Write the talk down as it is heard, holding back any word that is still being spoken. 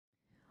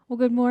Well,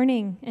 good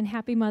morning and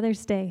happy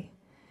Mother's Day.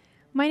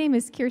 My name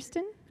is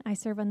Kirsten. I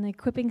serve on the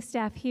equipping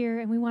staff here,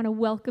 and we want to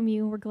welcome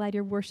you. We're glad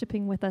you're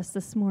worshiping with us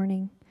this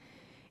morning.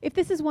 If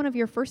this is one of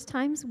your first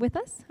times with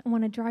us, I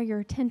want to draw your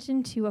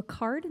attention to a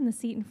card in the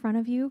seat in front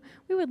of you.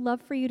 We would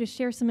love for you to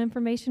share some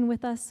information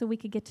with us so we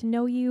could get to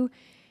know you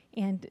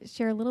and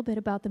share a little bit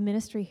about the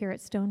ministry here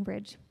at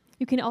Stonebridge.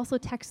 You can also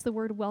text the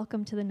word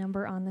welcome to the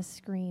number on the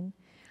screen.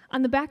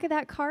 On the back of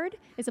that card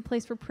is a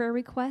place for prayer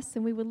requests,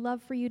 and we would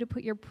love for you to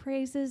put your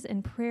praises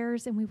and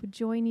prayers, and we would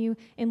join you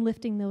in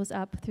lifting those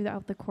up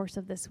throughout the course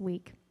of this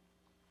week.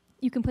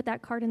 You can put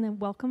that card in the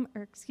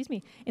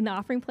in the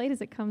offering plate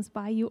as it comes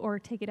by you, or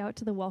take it out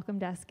to the welcome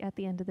desk at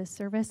the end of this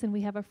service, and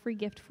we have a free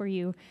gift for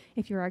you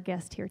if you're our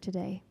guest here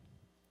today.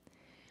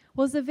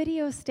 Well, as the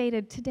video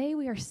stated, today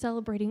we are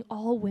celebrating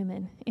all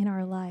women in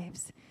our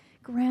lives.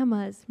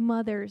 Grandmas,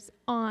 mothers,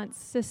 aunts,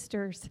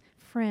 sisters,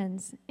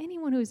 friends,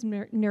 anyone who's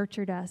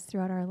nurtured us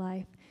throughout our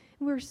life.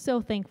 And we're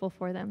so thankful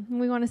for them. And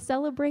we want to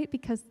celebrate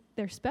because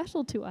they're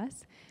special to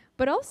us,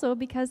 but also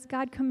because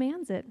God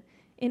commands it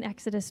in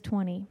Exodus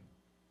 20.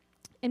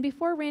 And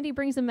before Randy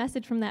brings a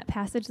message from that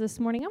passage this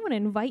morning, I want to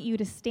invite you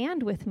to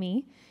stand with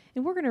me,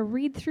 and we're going to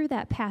read through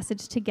that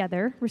passage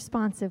together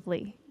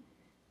responsively.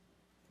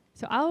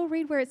 So I'll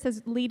read where it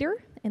says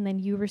leader, and then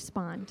you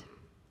respond.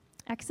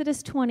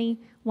 Exodus 20,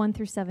 1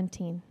 through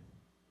 17.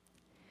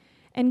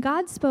 And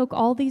God spoke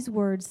all these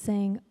words,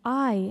 saying,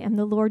 I am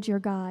the Lord your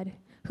God,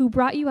 who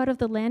brought you out of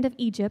the land of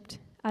Egypt,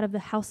 out of the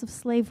house of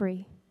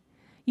slavery.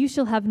 You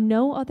shall have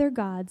no other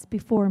gods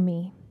before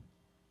me.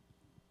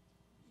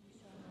 You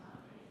shall not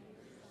make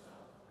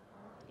yourself a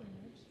carved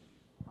image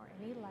or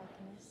any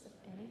likeness of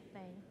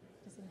anything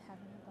that is in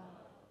heaven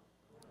above,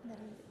 that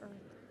is the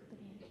earth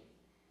beneath,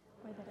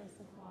 or that is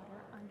the water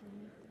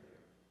underneath.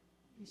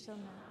 You shall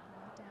not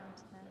bow down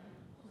to them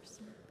or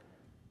serve them.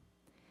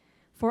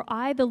 For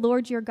I, the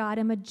Lord your God,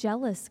 am a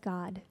jealous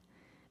God,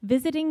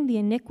 visiting the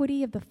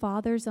iniquity of the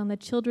fathers on the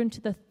children to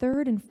the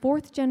third and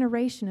fourth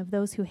generation of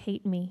those who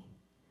hate me,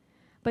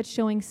 but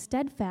showing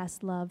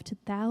steadfast love to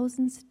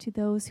thousands to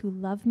those who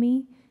love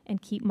me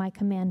and keep my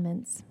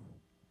commandments.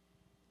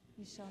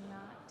 You shall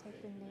not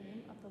take the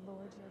name of the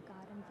Lord your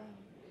God in vain,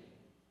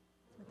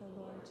 for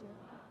the Lord your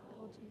God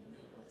will do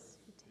this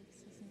who takes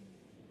his name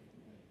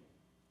in vain.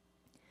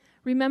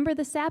 Remember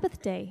the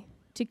Sabbath day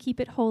to keep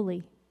it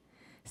holy.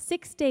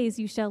 6 days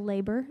you shall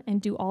labor and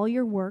do all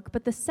your work,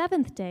 but the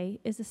seventh day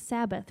is a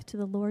Sabbath to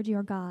the Lord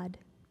your God.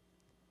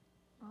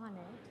 On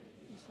it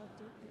you shall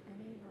do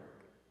any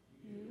work,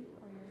 you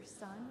or your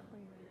son or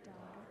your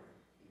daughter,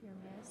 your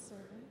male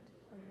servant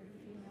or your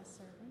female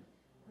servant,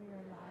 or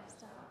your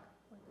livestock,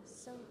 or the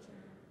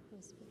sojourner who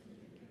is within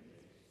your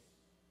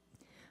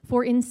gates.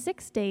 For in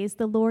 6 days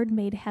the Lord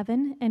made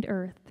heaven and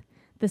earth,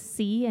 the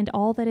sea and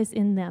all that is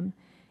in them,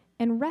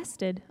 and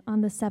rested on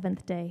the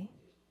seventh day.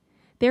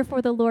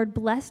 Therefore the Lord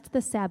blessed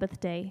the Sabbath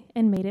day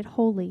and made it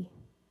holy.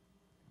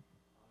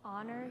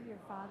 Honor your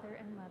father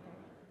and mother,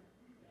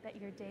 that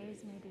your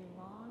days may be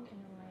long in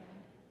the land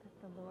that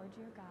the Lord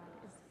your God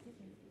is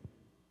giving you.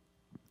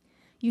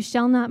 You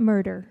shall not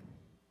murder.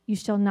 You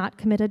shall not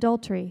commit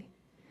adultery.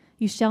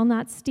 You shall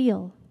not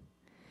steal.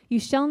 You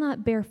shall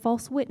not bear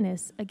false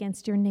witness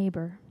against your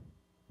neighbor.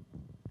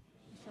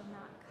 You shall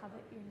not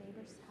covet your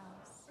neighbor's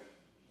house.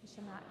 You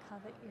shall not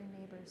covet your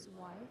neighbor's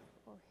wife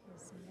or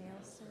his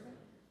male servant,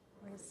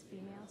 or his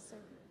female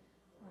servant,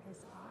 or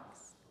his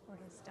ox, or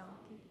his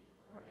donkey,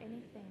 or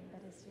anything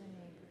that is your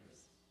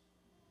neighbor's.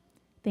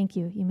 Thank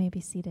you. You may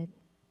be seated.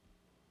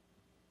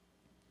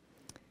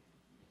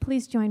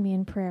 Please join me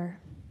in prayer.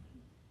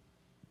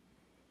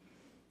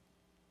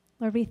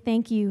 Lord, we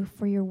thank you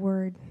for your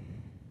word.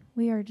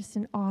 We are just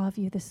in awe of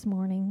you this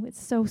morning.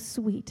 It's so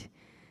sweet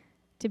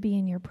to be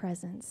in your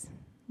presence.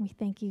 We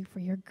thank you for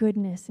your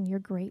goodness and your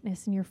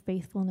greatness and your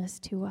faithfulness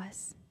to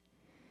us.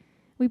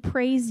 We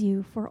praise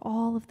you for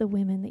all of the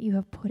women that you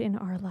have put in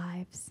our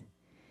lives.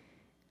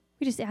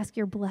 We just ask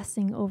your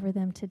blessing over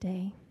them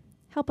today.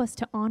 Help us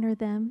to honor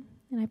them,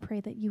 and I pray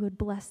that you would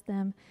bless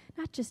them,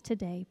 not just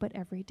today, but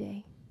every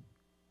day.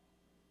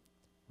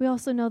 We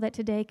also know that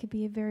today could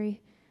be a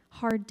very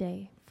hard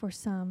day for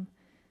some,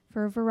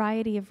 for a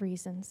variety of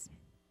reasons.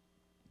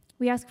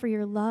 We ask for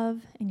your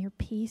love and your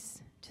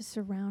peace to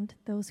surround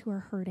those who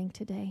are hurting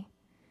today.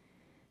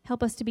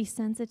 Help us to be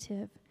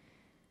sensitive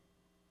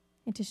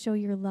and to show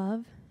your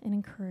love and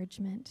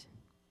encouragement.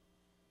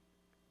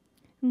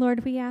 And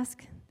Lord, we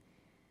ask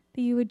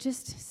that you would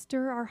just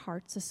stir our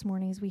hearts this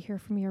morning as we hear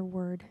from your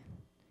word.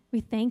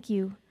 We thank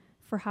you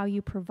for how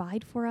you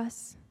provide for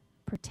us,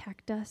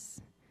 protect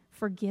us,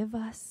 forgive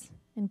us,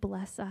 and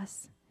bless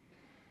us.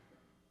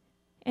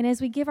 And as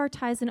we give our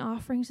tithes and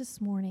offerings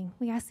this morning,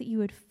 we ask that you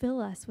would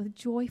fill us with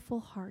joyful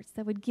hearts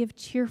that would give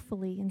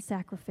cheerfully and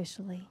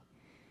sacrificially,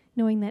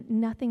 knowing that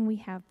nothing we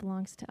have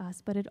belongs to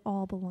us, but it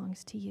all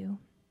belongs to you.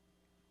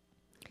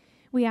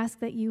 We ask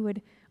that you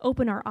would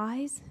open our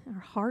eyes, our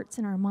hearts,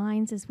 and our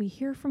minds as we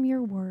hear from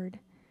your word,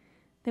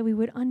 that we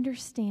would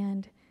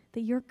understand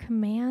that your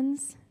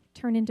commands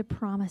turn into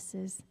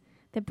promises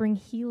that bring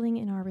healing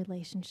in our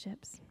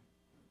relationships.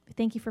 We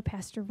thank you for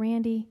Pastor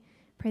Randy.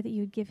 Pray that you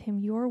would give him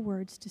your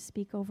words to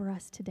speak over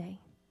us today.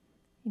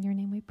 In your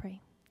name we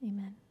pray.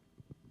 Amen.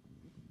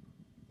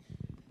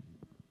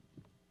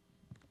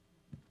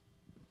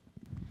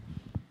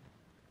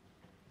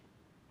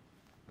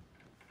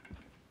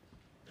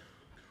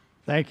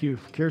 Thank you,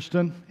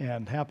 Kirsten,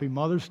 and happy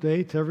Mother's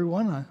Day to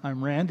everyone.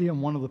 I'm Randy.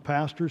 I'm one of the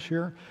pastors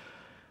here.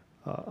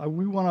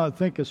 We want to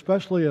think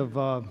especially of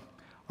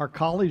our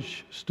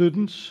college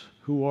students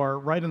who are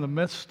right in the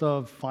midst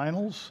of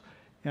finals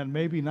and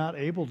maybe not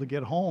able to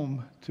get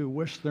home to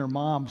wish their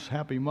moms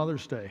happy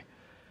Mother's Day.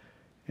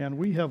 And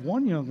we have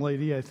one young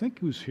lady, I think,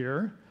 who's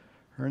here.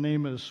 Her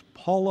name is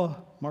Paula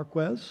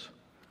Marquez,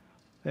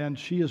 and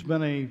she has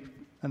been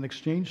an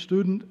exchange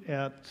student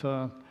at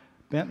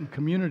Benton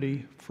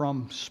Community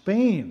from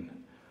Spain.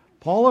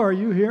 Paula, are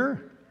you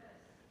here?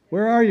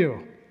 Where are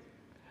you?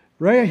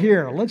 Right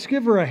here. Let's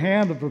give her a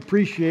hand of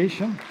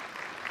appreciation.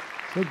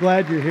 So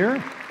glad you're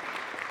here.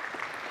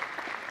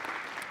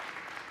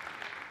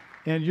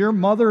 And your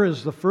mother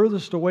is the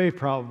furthest away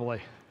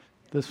probably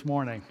this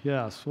morning.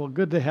 Yes. Well,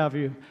 good to have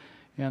you,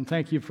 and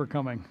thank you for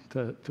coming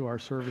to our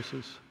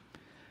services.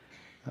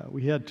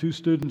 We had two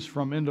students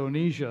from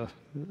Indonesia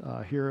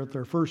here at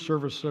their first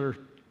service. They're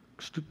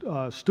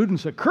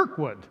students at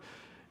Kirkwood,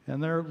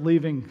 and they're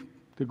leaving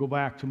to go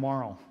back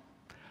tomorrow.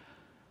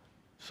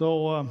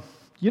 So,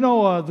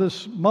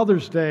 this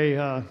Mother's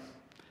Day,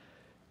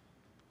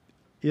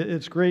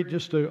 it's great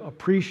just to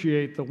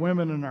appreciate the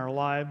women in our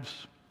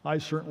lives. I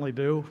certainly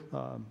do.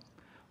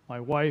 My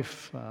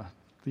wife,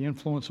 the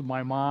influence of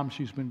my mom,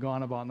 she's been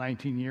gone about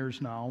 19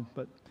 years now,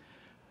 but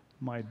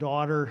my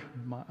daughter,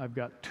 I've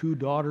got two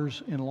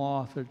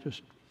daughters-in-law. They're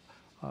just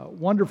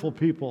wonderful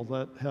people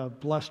that have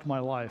blessed my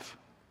life.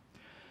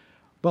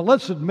 But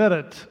let's admit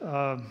it,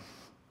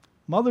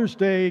 Mother's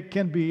Day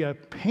can be a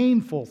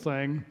painful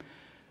thing,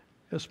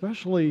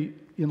 especially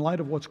in light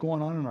of what's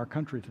going on in our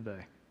country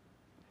today.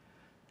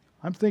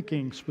 I'm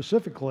thinking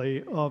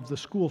specifically of the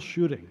school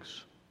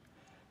shootings.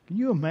 Can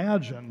you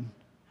imagine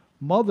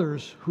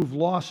mothers who've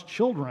lost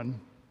children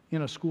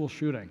in a school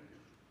shooting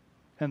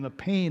and the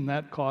pain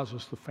that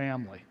causes the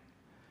family?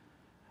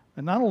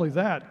 And not only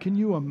that, can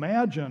you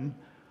imagine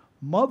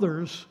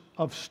mothers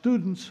of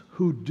students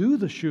who do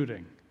the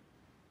shooting?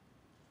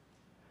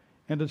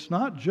 And it's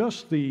not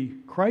just the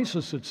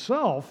crisis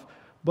itself,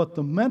 but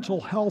the mental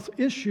health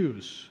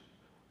issues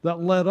that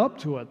led up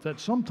to it that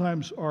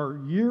sometimes are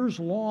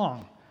years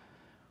long,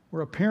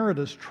 where a parent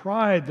has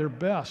tried their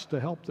best to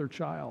help their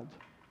child.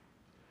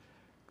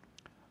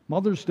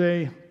 Mother's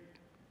Day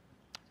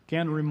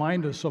can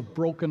remind us of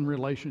broken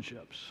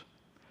relationships.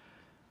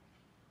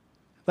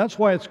 That's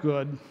why it's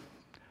good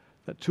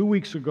that 2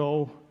 weeks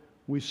ago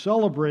we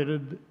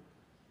celebrated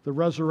the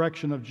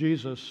resurrection of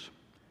Jesus.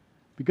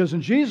 Because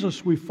in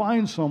Jesus, we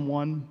find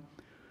someone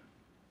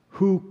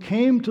who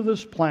came to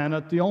this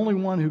planet, the only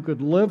one who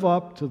could live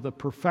up to the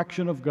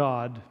perfection of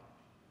God,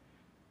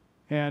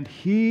 and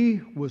he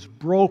was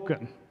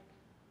broken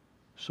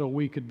so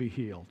we could be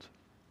healed.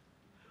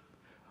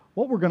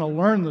 What we're going to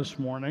learn this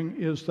morning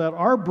is that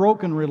our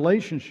broken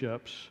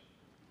relationships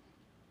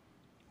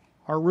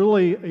are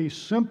really a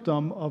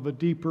symptom of a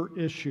deeper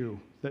issue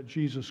that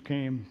Jesus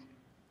came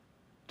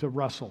to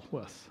wrestle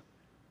with.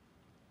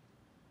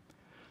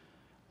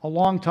 A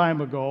long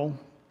time ago,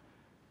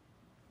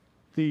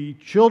 the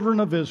children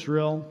of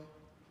Israel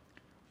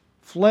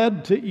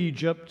fled to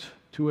Egypt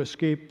to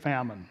escape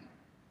famine.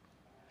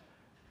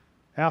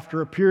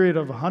 After a period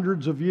of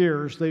hundreds of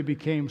years, they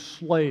became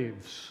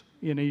slaves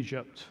in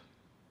Egypt.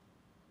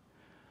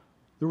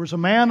 There was a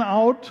man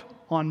out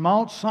on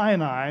Mount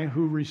Sinai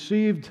who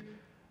received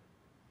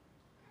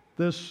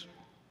this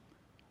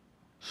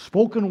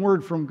spoken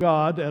word from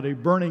God at a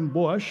burning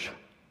bush,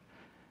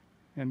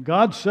 and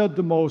God said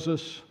to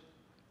Moses,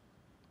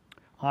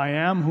 I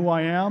am who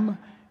I am,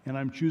 and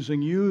I'm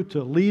choosing you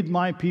to lead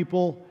my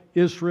people,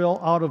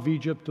 Israel, out of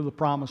Egypt to the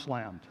promised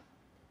land.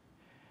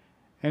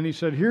 And he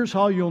said, here's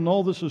how you'll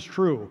know this is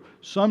true.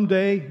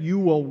 Someday you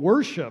will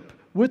worship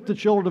with the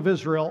children of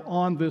Israel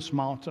on this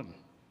mountain,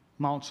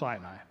 Mount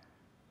Sinai.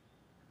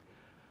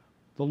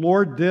 The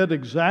Lord did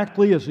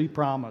exactly as he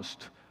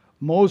promised.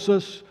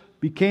 Moses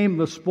became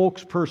the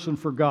spokesperson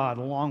for God,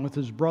 along with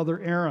his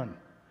brother Aaron.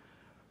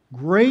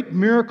 Great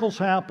miracles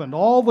happened.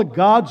 All the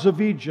gods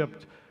of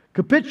Egypt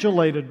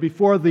capitulated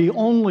before the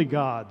only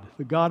God,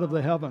 the God of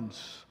the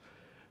heavens.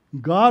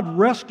 God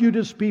rescued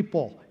his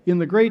people in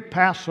the great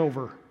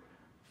Passover.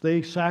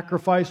 They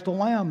sacrificed a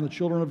lamb. The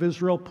children of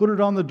Israel put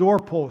it on the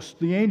doorpost.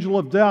 The angel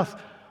of death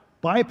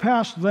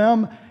bypassed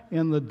them,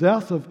 and the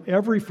death of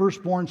every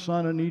firstborn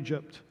son in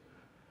Egypt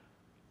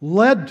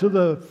led to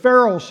the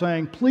Pharaoh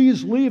saying,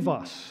 please leave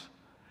us.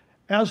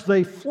 As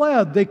they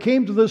fled, they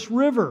came to this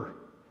river,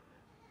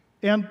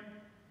 and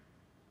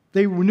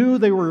they knew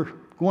they were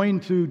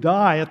going to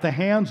die at the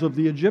hands of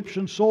the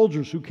Egyptian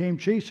soldiers who came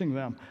chasing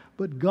them.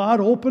 But God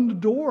opened a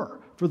door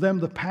for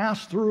them to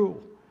pass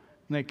through,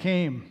 and they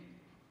came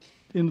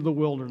into the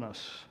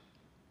wilderness.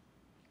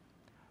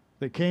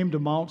 They came to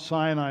Mount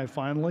Sinai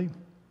finally,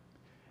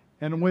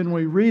 And when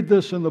we read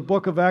this in the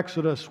book of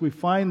Exodus, we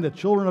find the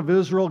children of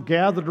Israel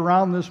gathered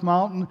around this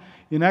mountain.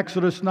 In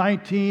Exodus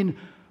 19,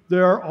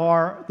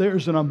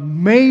 there's an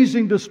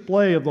amazing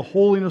display of the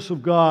holiness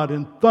of God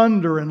in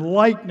thunder and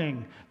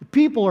lightning. The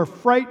people are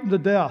frightened to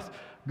death.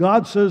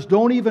 God says,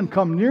 don't even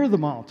come near the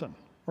mountain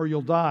or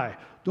you'll die.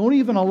 Don't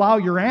even allow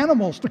your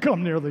animals to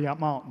come near the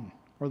mountain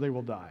or they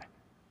will die.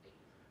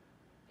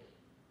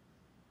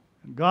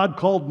 And God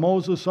called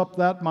Moses up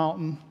that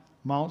mountain,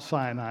 Mount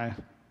Sinai,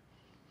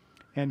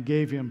 and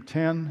gave him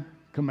 10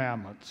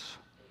 commandments.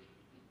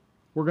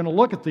 We're going to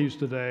look at these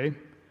today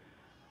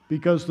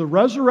because the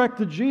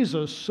resurrected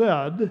Jesus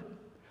said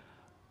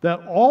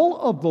that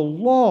all of the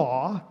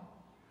law,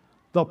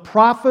 the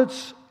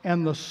prophets,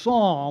 and the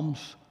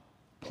Psalms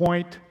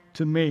point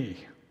to me.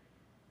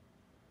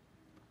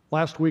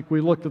 Last week we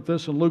looked at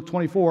this in Luke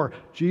 24.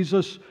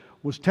 Jesus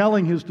was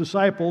telling his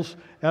disciples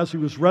as he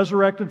was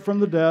resurrected from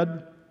the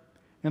dead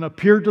and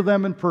appeared to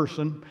them in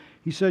person,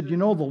 he said, you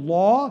know, the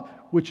law,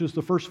 which is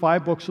the first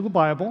 5 books of the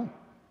Bible,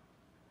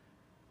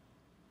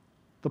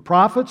 the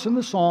prophets and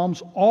the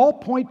Psalms all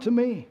point to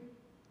me.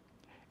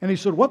 And he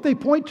said, what they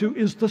point to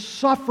is the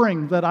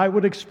suffering that I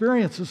would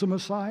experience as a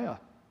Messiah.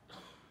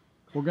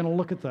 We're going to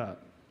look at that.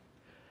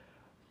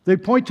 They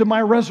point to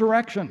my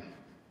resurrection.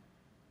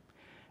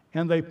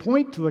 And they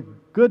point to the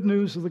good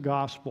news of the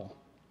gospel,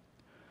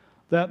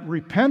 that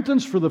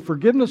repentance for the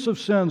forgiveness of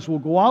sins will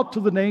go out to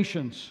the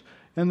nations,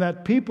 and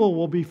that people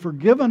will be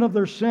forgiven of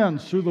their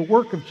sins through the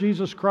work of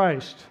Jesus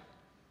Christ.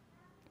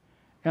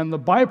 And the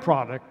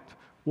byproduct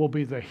will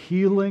be the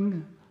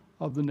healing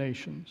of the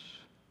nations.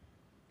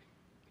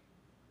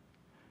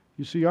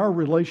 You see, our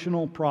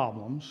relational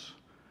problems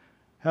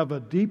have a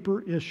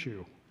deeper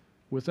issue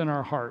within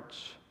our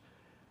hearts,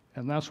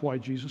 and that's why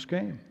Jesus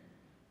came.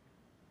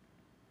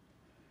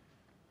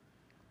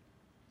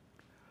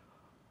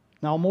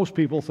 Now, most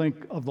people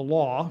think of the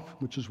law,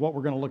 which is what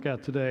we're going to look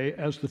at today,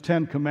 as the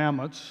 10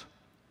 Commandments.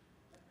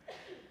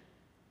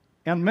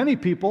 And many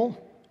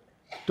people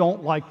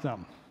don't like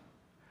them.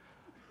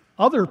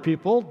 Other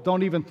people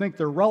don't even think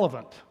they're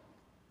relevant.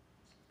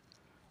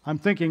 I'm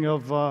thinking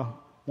of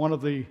one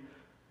of the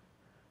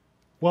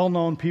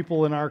well-known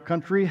people in our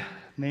country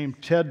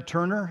named Ted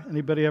Turner.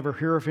 Anybody ever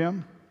hear of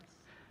him?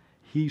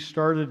 He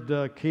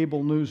started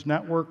cable news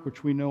network,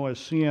 which we know as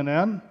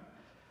CNN.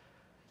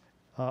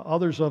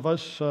 Others of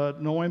us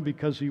know him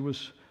because he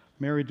was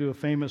married to a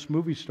famous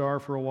movie star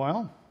for a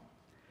while.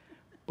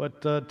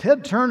 But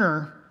Ted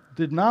Turner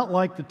did not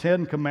like the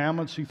 10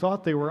 Commandments. He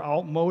thought they were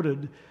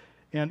outmoded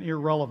and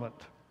irrelevant.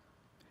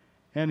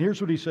 And here's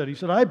what he said. He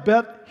said, I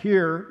bet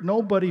here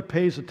nobody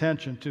pays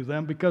attention to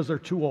them because they're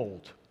too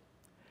old.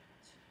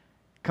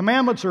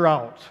 Commandments are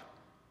out,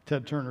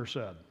 Ted Turner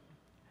said.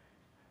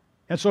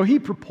 And so he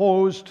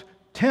proposed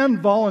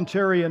 10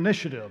 voluntary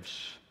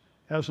initiatives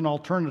as an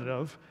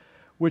alternative,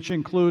 which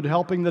include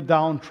helping the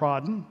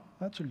downtrodden,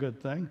 that's a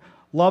good thing,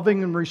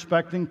 loving and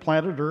respecting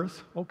planet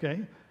Earth,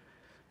 okay,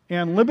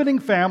 and limiting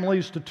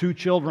families to 2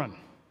 children.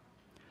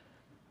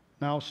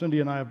 Now, Cindy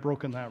and I have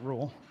broken that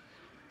rule.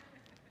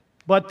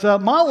 But a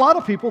lot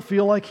of people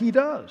feel like he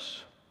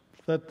does,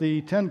 that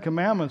the 10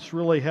 Commandments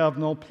really have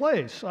no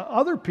place.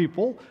 Other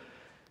people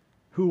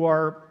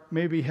who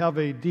maybe have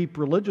a deep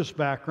religious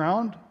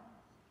background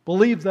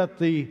believe that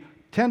the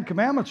 10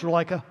 Commandments are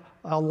like a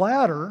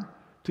ladder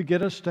to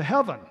get us to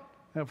heaven.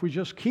 If we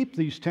just keep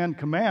these 10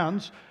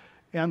 commands,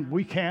 and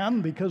we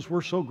can because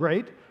we're so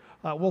great,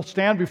 we'll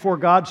stand before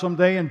God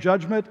someday in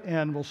judgment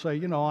and we'll say,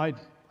 you know,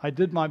 I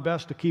did my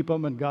best to keep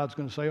them, and God's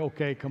going to say,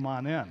 okay, come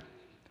on in.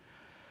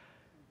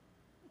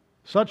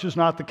 Such is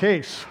not the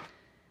case.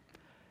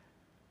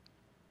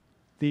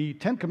 The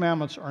 10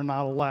 Commandments are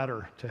not a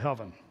ladder to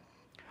heaven.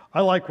 I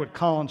like what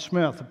Colin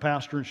Smith, a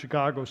pastor in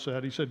Chicago,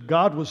 said. He said,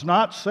 God was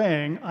not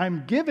saying,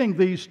 I'm giving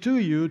these to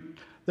you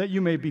that you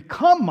may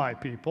become my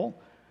people.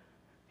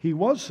 He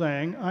was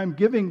saying, I'm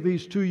giving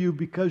these to you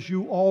because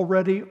you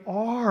already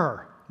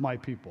are my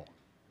people.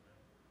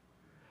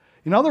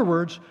 In other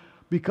words,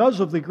 because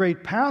of the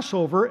great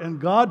Passover and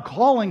God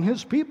calling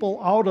his people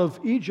out of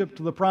Egypt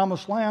to the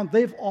promised land,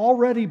 they've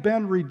already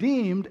been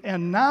redeemed,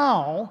 and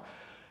now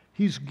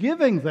he's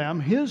giving them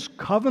his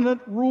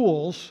covenant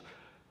rules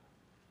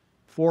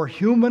for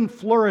human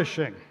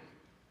flourishing.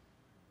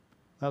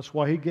 That's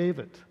why he gave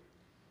it.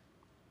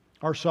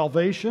 Our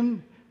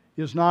salvation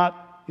is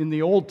not in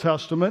the Old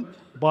Testament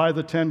by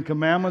the 10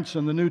 Commandments,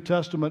 and the New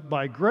Testament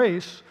by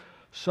grace.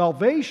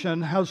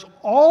 Salvation has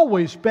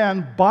always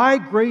been by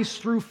grace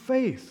through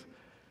faith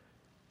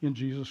in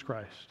Jesus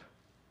Christ.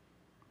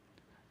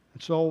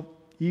 And so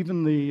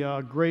even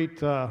the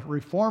great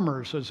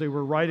reformers, as they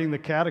were writing the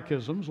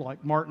catechisms,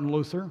 like Martin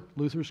Luther,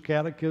 Luther's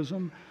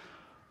Catechism,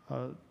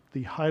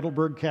 the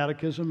Heidelberg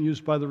Catechism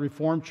used by the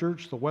Reformed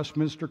Church, the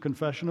Westminster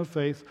Confession of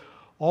Faith,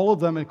 all of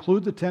them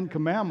include the 10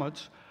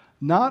 Commandments,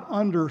 not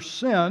under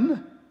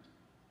sin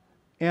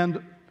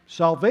and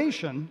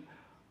salvation,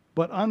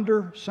 but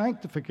under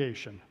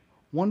sanctification,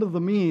 one of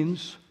the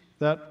means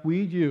that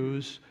we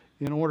use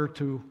in order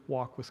to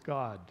walk with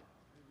God.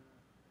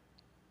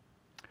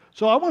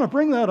 So I want to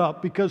bring that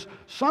up because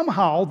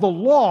somehow the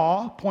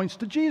law points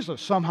to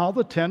Jesus. Somehow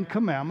the Ten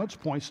Commandments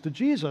points to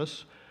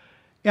Jesus.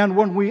 And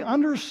when we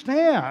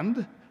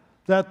understand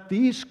that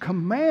these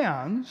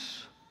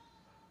commands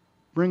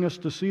bring us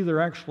to see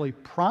they're actually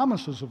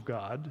promises of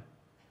God,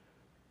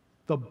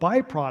 the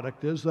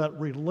byproduct is that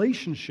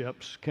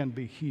relationships can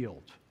be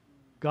healed.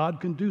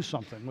 God can do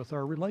something with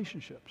our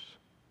relationships.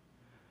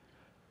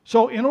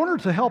 So in order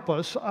to help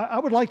us, I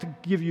would like to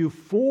give you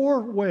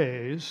 4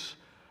 ways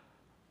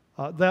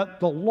that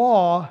the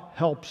law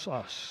helps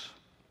us.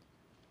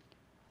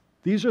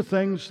 These are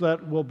things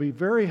that will be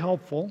very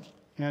helpful,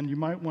 and you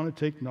might want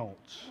to take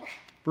notes.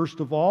 First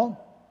of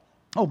all,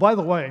 by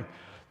the way,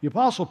 the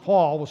Apostle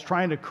Paul was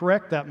trying to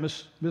correct that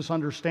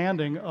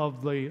misunderstanding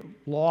of the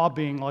law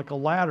being like a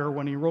ladder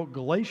when he wrote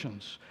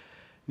Galatians.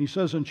 And he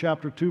says in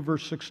chapter 2,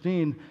 verse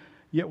 16,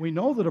 "Yet we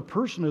know that a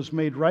person is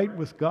made right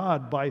with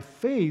God by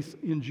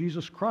faith in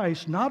Jesus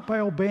Christ, not by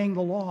obeying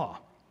the law.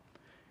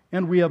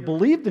 And we have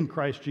believed in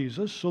Christ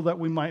Jesus so that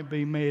we might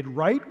be made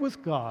right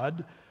with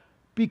God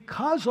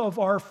because of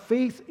our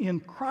faith in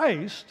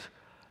Christ,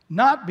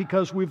 not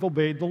because we've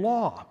obeyed the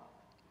law.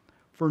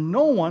 For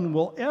no one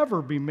will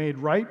ever be made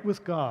right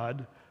with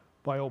God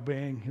by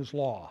obeying his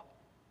law."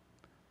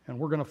 And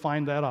we're going to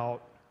find that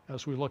out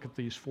as we look at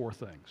these 4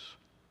 things.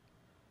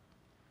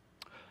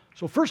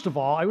 So first of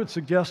all, I would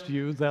suggest to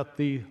you that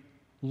the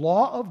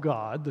law of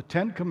God, the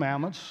 10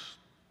 Commandments,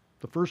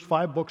 the first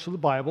 5 books of the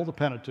Bible, the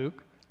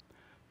Pentateuch,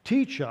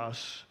 teach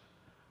us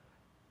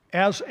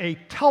as a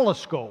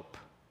telescope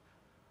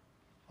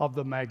of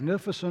the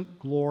magnificent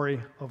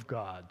glory of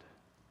God.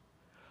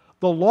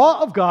 The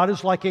law of God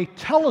is like a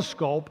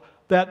telescope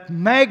that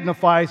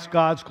magnifies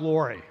God's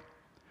glory.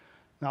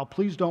 Now,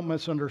 please don't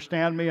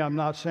misunderstand me. I'm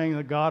not saying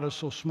that God is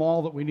so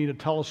small that we need a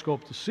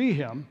telescope to see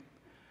him.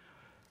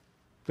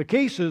 The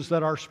case is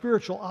that our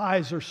spiritual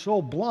eyes are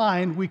so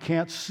blind we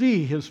can't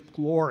see his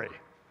glory.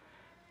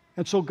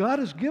 And so God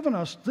has given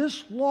us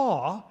this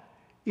law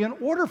in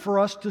order for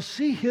us to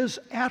see his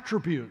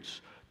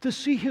attributes, to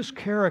see his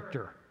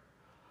character.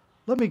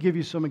 Let me give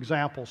you some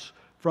examples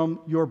from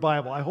your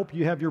Bible. I hope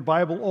you have your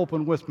Bible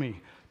open with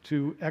me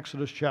to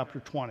Exodus chapter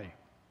 20.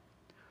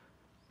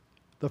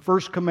 The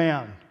first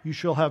command, "You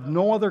shall have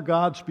no other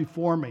gods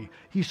before me."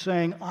 He's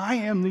saying, I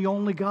am the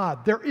only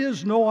God. There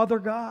is no other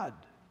God.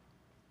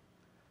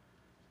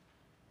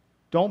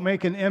 Don't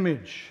make an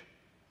image.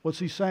 What's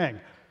he saying?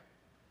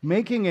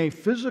 Making a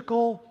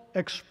physical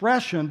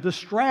expression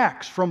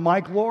distracts from my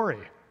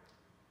glory.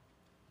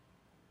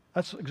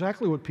 That's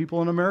exactly what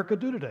people in America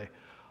do today.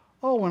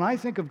 When I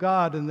think of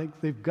God and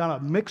they've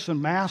got a mix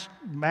and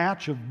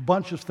match of a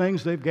bunch of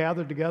things they've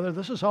gathered together,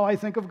 this is how I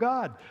think of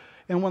God.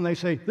 And when they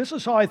say, this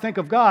is how I think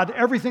of God,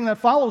 everything that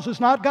follows is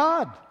not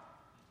God.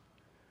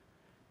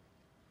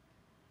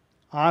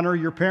 Honor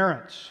your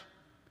parents.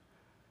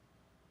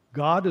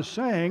 God is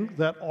saying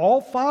that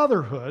all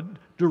fatherhood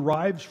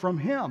derives from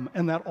him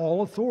and that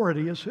all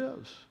authority is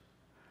his.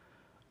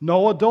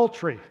 No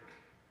adultery.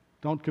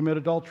 Don't commit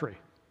adultery.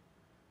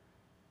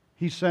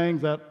 He's saying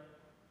that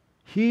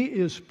he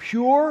is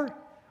pure,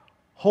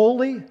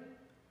 holy,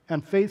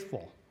 and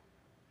faithful.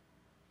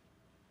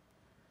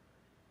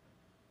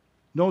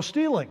 No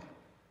stealing.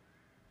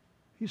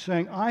 He's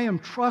saying, I am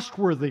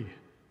trustworthy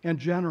and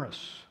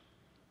generous.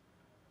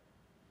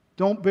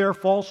 Don't bear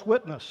false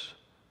witness.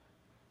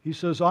 He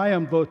says, I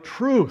am the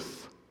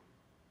truth.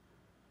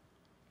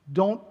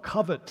 Don't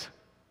covet.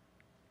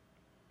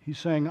 He's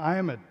saying, I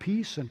am at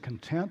peace and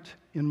content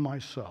in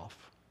myself.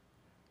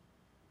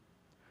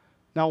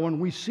 Now, when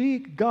we see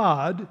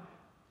God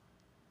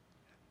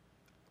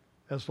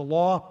as the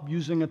law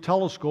using a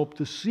telescope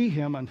to see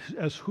him and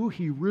as who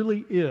he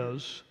really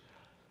is,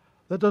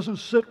 that doesn't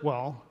sit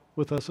well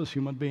with us as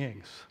human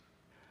beings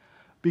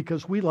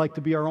because we like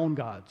to be our own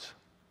gods.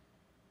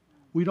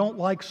 We don't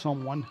like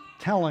someone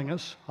telling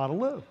us how to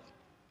live.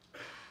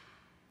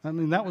 I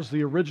mean, that was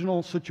the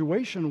original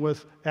situation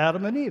with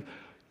Adam and Eve.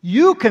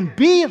 You can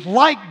be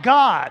like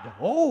God.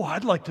 Oh,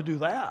 I'd like to do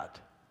that.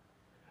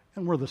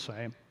 And we're the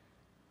same.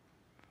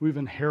 We've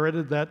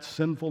inherited that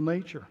sinful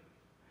nature.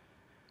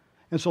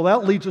 And so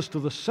that leads us to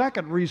the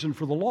second reason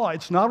for the law.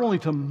 It's not only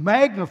to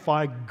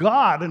magnify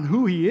God and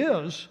who he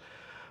is,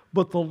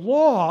 but the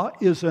law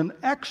is an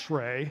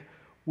X-ray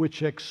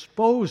which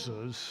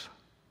exposes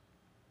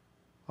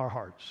our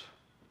hearts.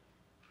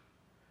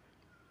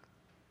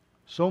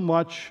 So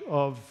much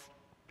of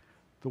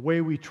the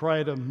way we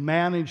try to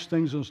manage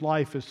things in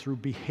life is through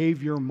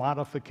behavior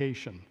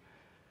modification.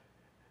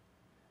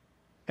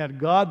 And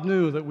God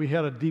knew that we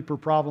had a deeper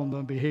problem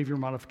than behavior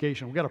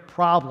modification. We got a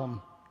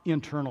problem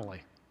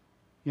internally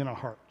in our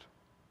heart.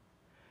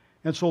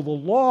 And so the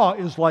law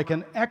is like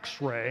an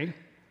X-ray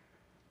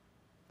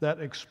that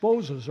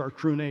exposes our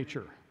true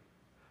nature.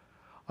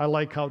 I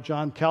like how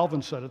John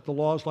Calvin said it. The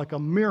law is like a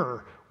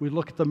mirror. We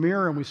look at the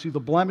mirror and we see the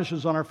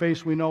blemishes on our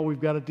face. We know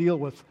we've got to deal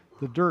with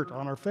the dirt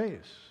on our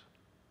face.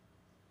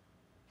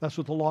 That's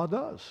what the law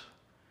does.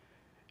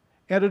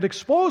 And it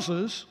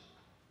exposes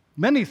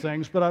many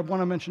things, but I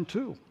want to mention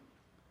two.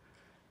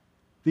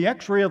 The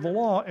x-ray of the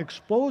law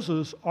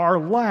exposes our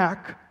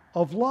lack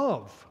of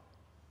love.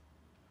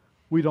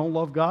 We don't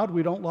love God,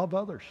 we don't love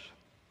others.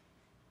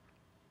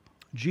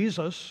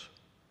 Jesus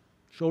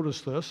showed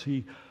us this.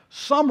 He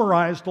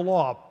summarized the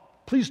law.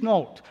 Please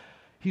note,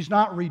 he's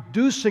not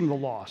reducing the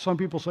law. Some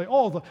people say,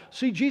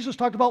 see, Jesus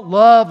talked about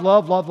love,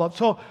 love, love, love.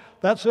 So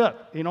that's it.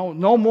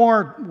 No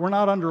more, we're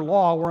not under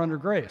law, we're under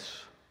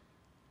grace.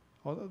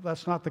 Well,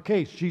 that's not the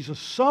case. Jesus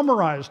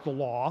summarized the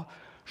law,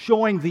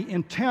 showing the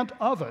intent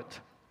of it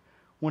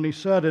when he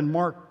said in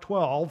Mark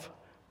 12,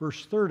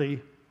 verse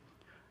 30,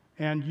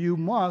 and you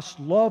must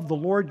love the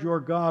Lord your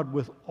God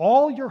with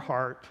all your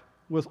heart,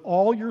 with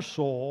all your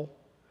soul,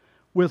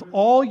 with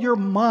all your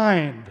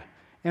mind,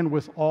 and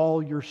with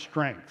all your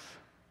strength.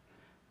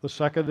 The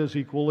second is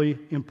equally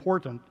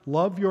important.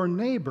 Love your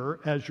neighbor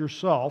as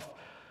yourself.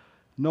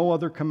 No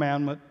other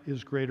commandment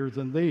is greater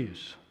than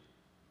these.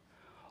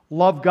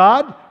 Love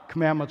God,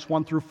 commandments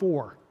 1 through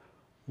 4.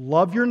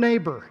 Love your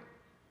neighbor,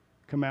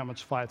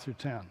 commandments 5 through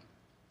 10.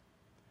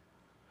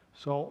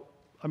 So,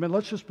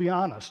 let's just be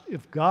honest.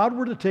 If God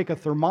were to take a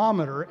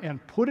thermometer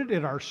and put it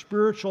in our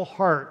spiritual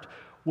heart,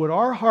 would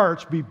our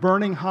hearts be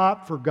burning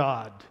hot for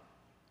God?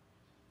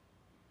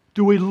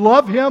 Do we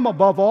love Him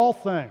above all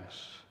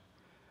things?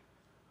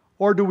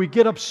 Or do we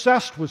get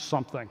obsessed with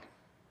something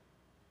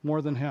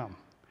more than Him?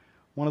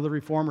 One of the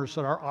reformers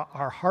said,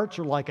 our hearts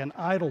are like an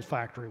idol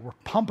factory. We're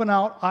pumping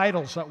out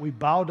idols that we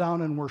bow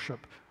down and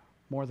worship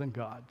more than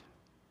God.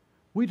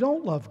 We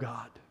don't love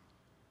God.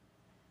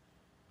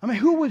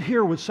 Who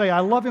would say, I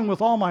love Him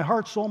with all my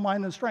heart, soul,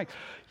 mind, and strength?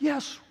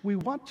 Yes, we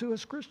want to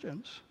as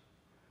Christians.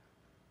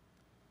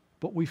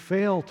 But we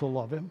fail to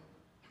love Him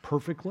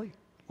perfectly,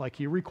 like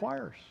He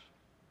requires.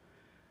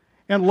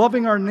 And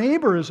loving our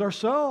neighbor as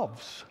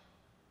ourselves.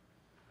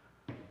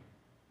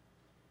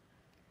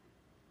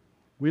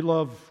 We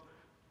love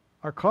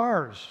our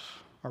cars,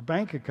 our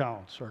bank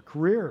accounts, our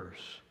careers,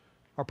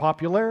 our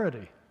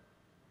popularity.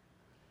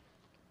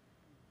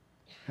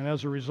 And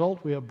as a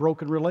result, we have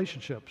broken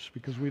relationships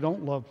because we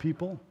don't love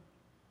people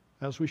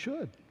as we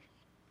should.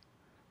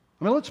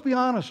 Let's be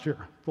honest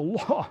here. The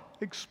law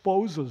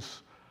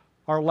exposes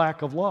our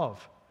lack of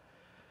love.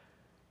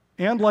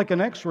 And like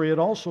an x-ray, it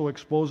also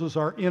exposes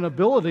our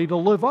inability to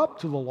live up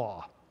to the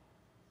law.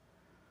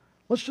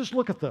 Let's just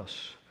look at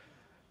this.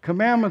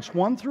 Commandments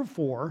 1 through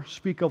 4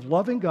 speak of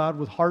loving God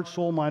with heart,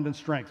 soul, mind, and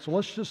strength. So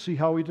let's just see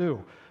how we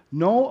do.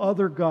 No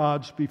other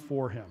gods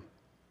before Him.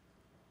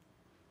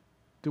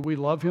 Do we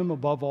love Him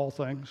above all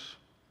things?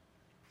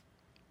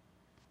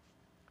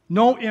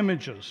 No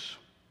images.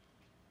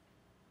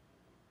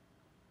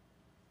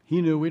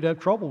 He knew we'd have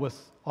trouble with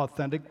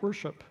authentic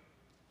worship.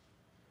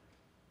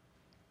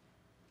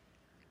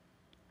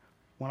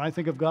 When I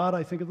think of God,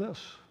 I think of this.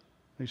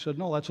 He said,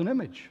 no, that's an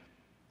image.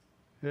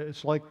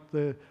 It's like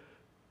the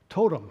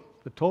totem.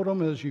 The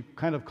totem is you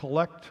kind of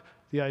collect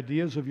the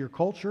ideas of your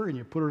culture and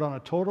you put it on a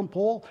totem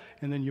pole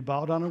and then you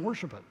bow down and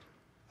worship it.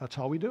 That's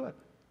how we do it.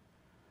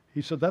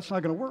 He said, that's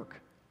not going to work.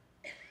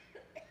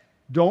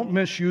 Don't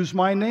misuse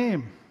my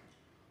name.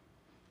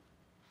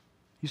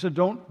 He said,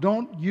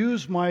 don't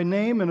use my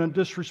name in a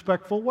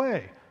disrespectful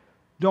way.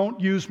 Don't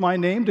use my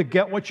name to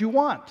get what you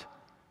want.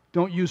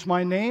 Don't use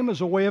my name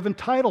as a way of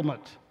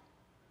entitlement.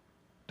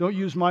 Don't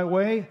use my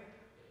way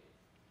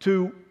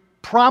to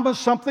promise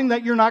something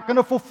that you're not going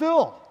to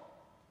fulfill.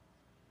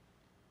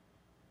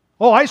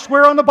 Oh, I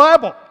swear on the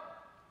Bible.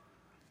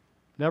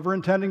 Never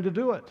intending to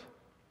do it.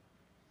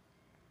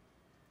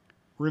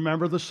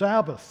 Remember the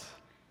Sabbath.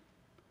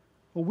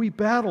 Well, we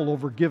battle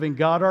over giving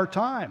God our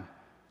time.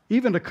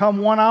 Even to come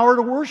 1 hour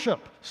to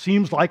worship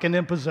seems like an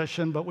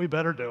imposition, but we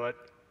better do it.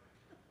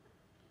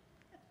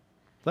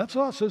 That's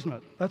us, isn't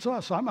it? That's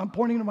us. I'm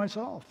pointing to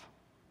myself.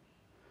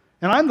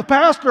 And I'm the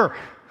pastor.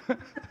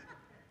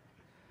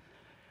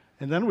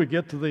 And then we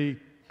get to the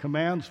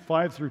commands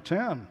 5 through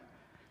 10.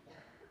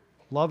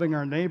 Loving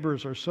our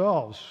neighbors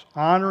ourselves,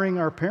 honoring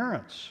our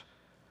parents.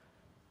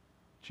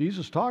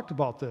 Jesus talked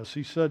about this.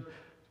 He said,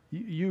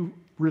 you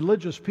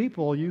religious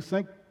people, you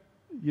think,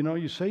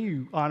 you say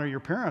you honor your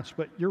parents,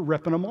 but you're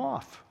ripping them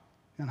off.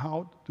 And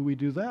how do we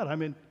do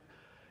that?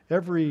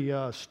 Every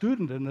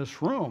student in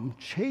this room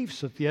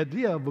chafes at the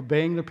idea of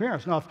obeying their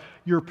parents. Now, if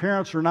your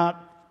parents are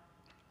not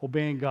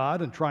obeying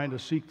God and trying to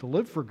seek to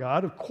live for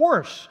God, of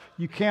course,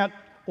 you can't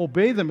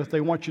obey them if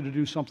they want you to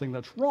do something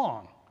that's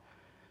wrong.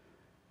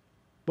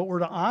 But we're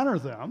to honor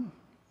them,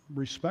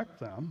 respect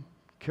them,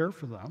 care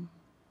for them.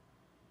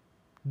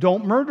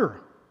 Don't murder.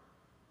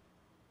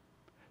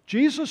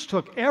 Jesus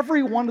took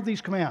every one of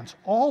these commands,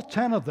 all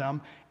 10 of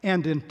them,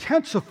 and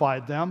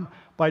intensified them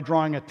by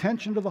drawing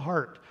attention to the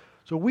heart.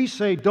 So we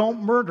say,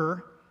 don't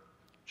murder.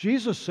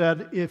 Jesus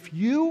said, if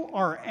you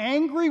are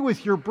angry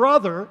with your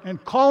brother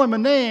and call him a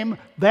name,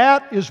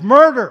 that is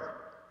murder.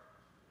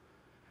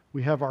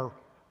 We have our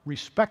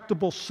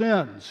respectable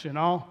sins, And,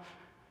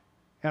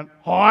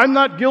 I'm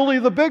not guilty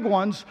of the big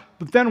ones,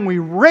 but then we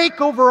rake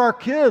over our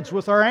kids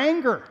with our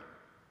anger.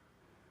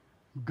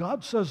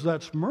 God says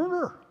that's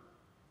murder.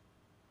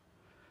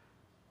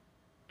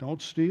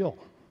 Don't steal.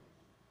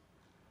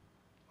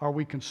 Are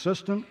we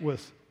consistent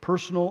with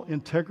personal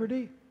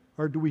integrity,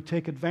 or do we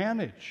take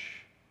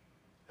advantage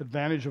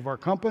of our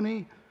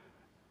company,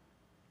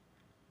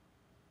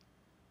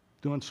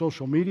 doing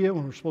social media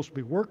when we're supposed to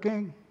be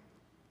working?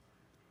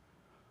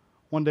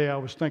 One day I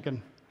was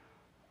thinking,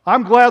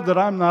 I'm glad that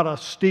I'm not a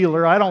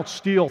stealer. I don't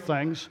steal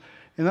things.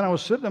 And then I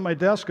was sitting at my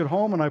desk at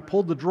home, and I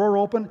pulled the drawer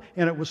open,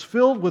 and it was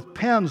filled with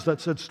pens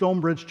that said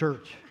Stonebridge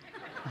Church.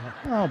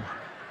 Oh.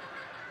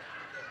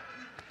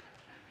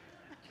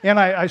 And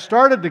I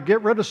started to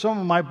get rid of some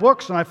of my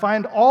books, and I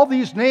find all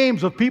these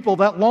names of people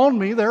that loaned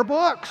me their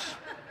books.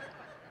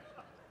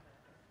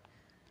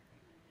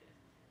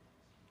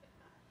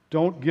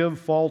 Don't give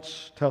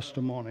false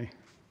testimony.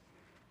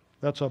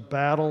 That's a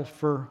battle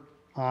for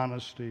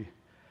honesty.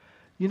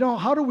 You know,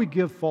 how do we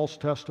give false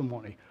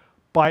testimony?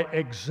 By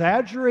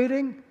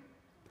exaggerating,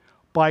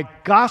 by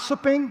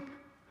gossiping,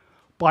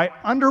 by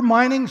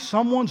undermining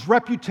someone's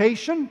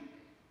reputation.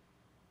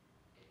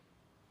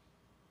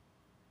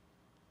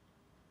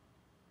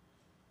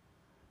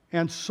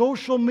 And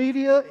social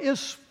media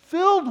is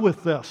filled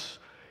with this,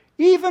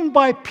 even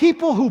by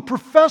people who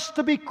profess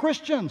to be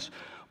Christians.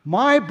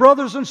 My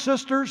brothers and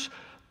sisters,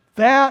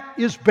 that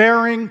is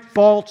bearing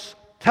false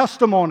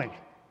testimony.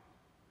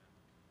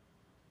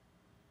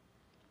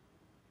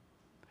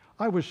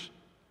 I was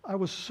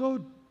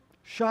so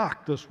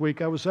shocked this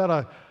week. I was at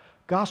a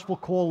Gospel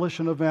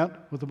Coalition event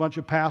with a bunch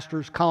of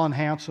pastors. Colin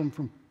Hansen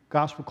from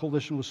Gospel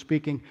Coalition was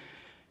speaking.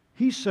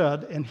 He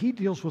said, and he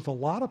deals with a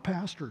lot of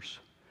pastors,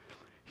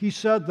 he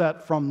said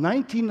that from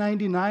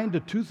 1999 to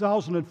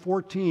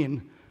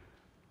 2014,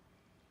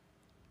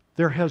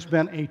 there has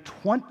been a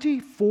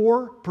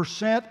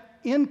 24%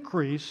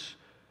 increase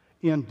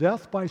in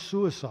death by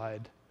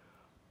suicide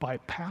by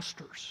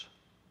pastors.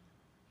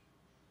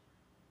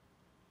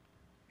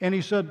 And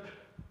he said,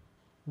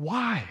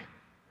 why?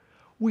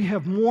 We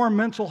have more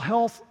mental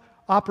health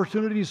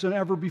opportunities than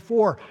ever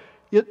before.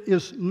 It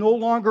is no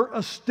longer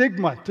a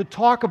stigma to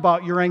talk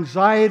about your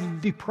anxiety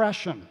and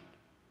depression.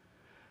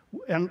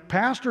 And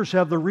pastors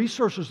have the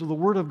resources of the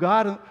Word of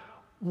God.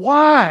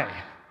 Why?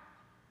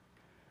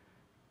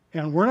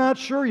 And we're not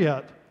sure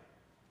yet.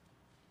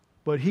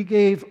 But he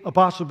gave a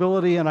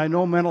possibility, and I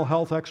know mental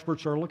health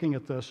experts are looking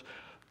at this,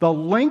 the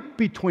link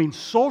between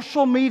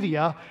social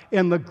media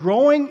and the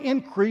growing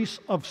increase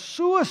of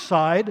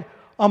suicide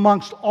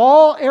amongst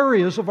all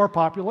areas of our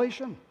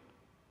population.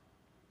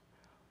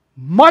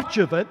 Much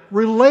of it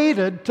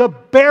related to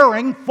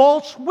bearing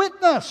false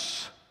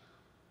witness.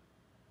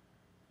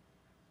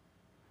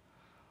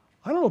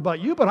 I don't know about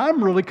you, but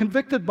I'm really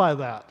convicted by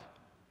that.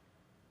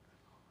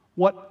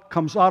 What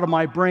comes out of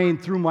my brain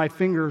through my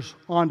fingers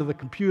onto the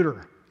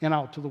computer and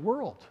out to the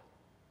world.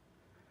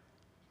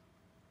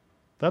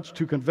 That's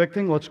too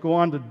convicting. Let's go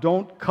on to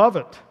don't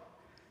covet.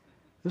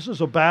 This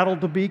is a battle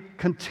to be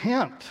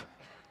content.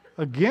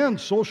 Again,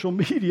 social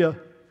media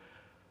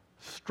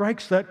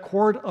strikes that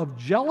chord of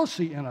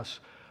jealousy in us.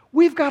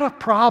 We've got a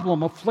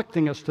problem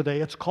afflicting us today.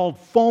 It's called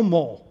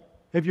FOMO.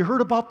 Have you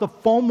heard about the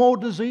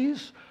FOMO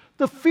disease?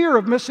 The fear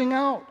of missing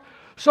out.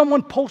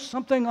 Someone posts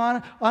something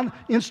on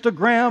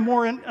Instagram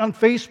or on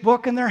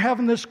Facebook, and they're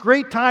having this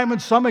great time in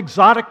some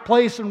exotic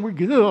place, and we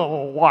go,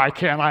 oh, why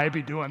can't I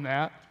be doing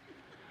that?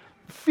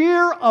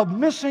 Fear of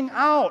missing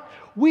out.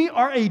 We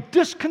are a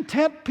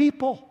discontent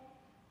people.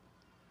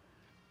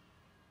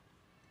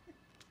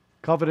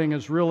 Coveting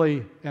is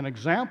really an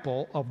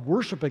example of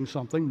worshiping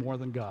something more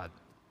than God.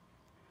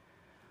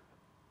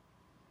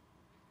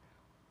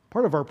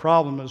 Part of our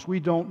problem is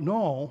we don't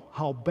know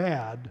how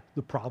bad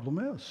the problem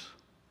is.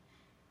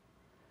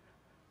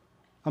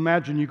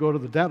 Imagine you go to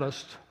the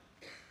dentist,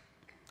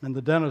 and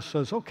the dentist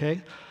says,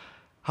 okay,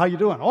 how you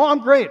doing? Oh, I'm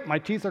great. My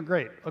teeth are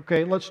great.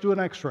 Okay, let's do an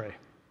x-ray.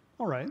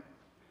 All right.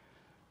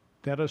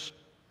 Dentist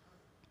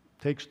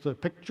takes the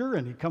picture,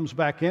 and he comes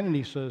back in, and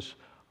he says,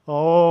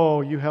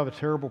 oh, you have a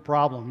terrible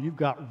problem. You've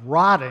got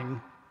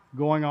rotting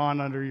going on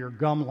under your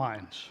gum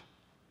lines.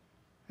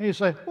 And you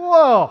say,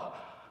 whoa,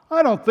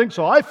 I don't think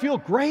so. I feel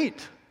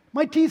great.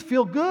 My teeth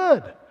feel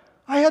good.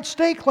 I had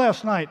steak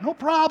last night. No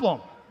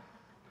problem.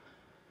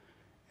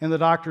 And the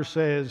doctor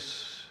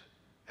says,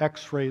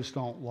 x-rays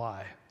don't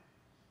lie.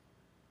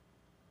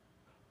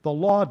 The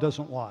law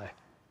doesn't lie.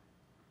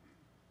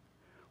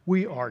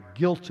 We are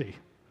guilty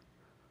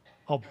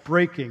of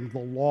breaking the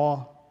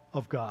law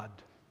of God.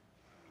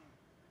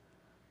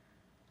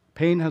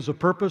 Pain has a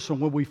purpose,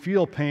 and when we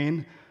feel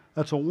pain,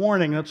 that's a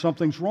warning that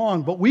something's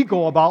wrong. But we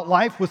go about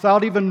life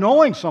without even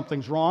knowing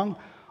something's wrong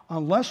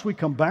unless we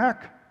come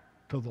back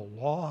to the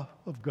law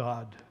of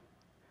God.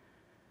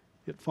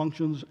 It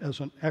functions as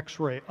an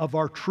x-ray of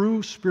our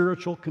true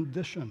spiritual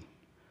condition.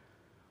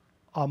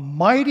 A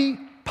mighty,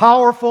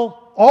 powerful,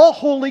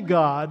 all-holy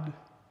God,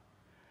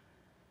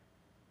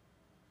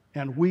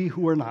 and we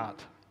who are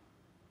not.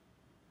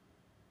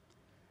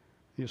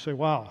 You say,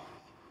 wow,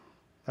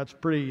 that's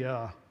pretty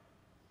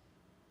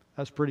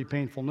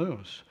painful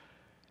news.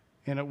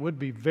 And it would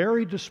be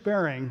very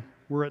despairing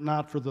were it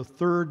not for the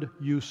third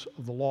use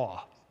of the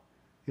law,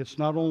 It's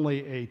not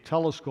only a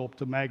telescope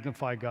to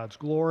magnify God's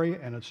glory,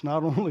 and it's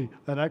not only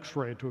an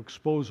x-ray to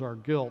expose our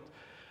guilt,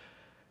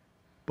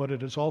 but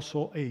it is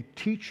also a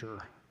teacher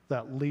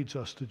that leads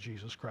us to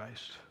Jesus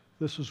Christ.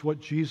 This is what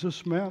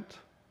Jesus meant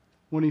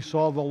when he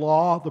saw the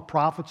law, the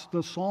prophets,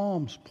 the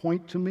Psalms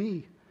point to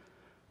me.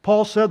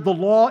 Paul said the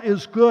law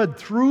is good.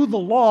 Through the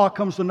law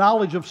comes the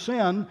knowledge of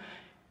sin.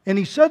 And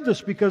he said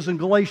this because in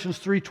Galatians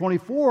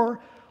 3:24,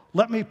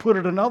 let me put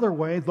it another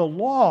way, the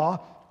law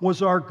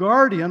was our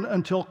guardian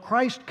until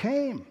Christ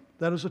came.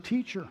 That is a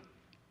teacher.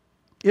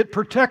 It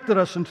protected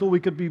us until we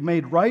could be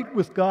made right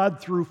with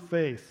God through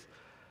faith.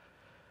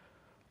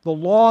 The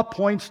law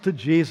points to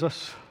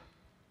Jesus.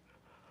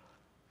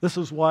 This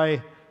is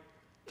why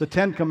the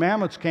Ten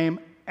Commandments came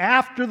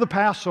after the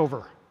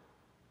Passover.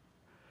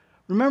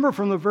 Remember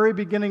from the very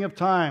beginning of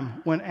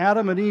time, when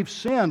Adam and Eve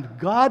sinned,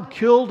 God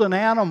killed an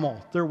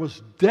animal. There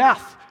was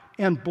death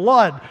and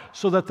blood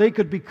so that they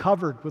could be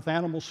covered with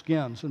animal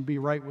skins and be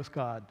right with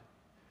God.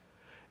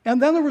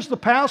 And then there was the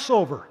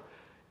Passover.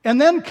 And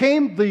then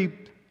came the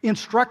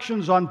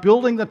instructions on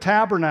building the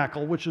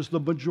tabernacle, which is the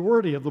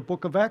majority of the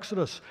book of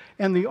Exodus,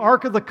 and the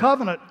Ark of the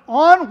Covenant,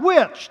 on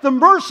which the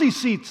mercy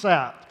seat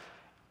sat.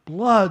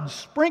 Blood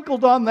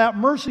sprinkled on that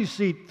mercy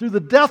seat through the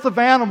death of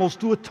animals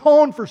to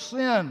atone for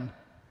sin.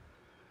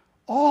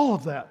 All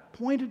of that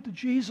pointed to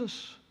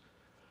Jesus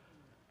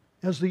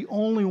as the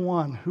only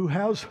one who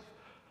has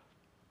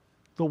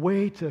the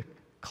way to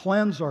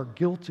cleanse our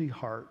guilty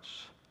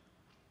hearts.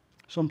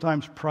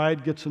 Sometimes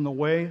pride gets in the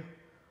way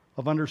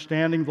of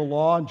understanding the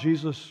law.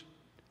 Jesus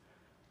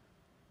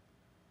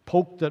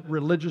poked at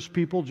religious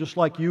people just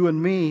like you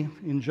and me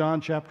in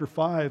John chapter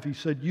 5. He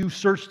said, you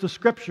search the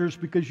Scriptures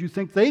because you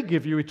think they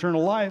give you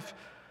eternal life.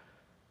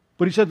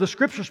 But he said, the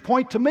Scriptures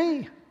point to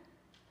me.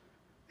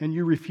 And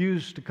you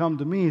refuse to come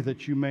to me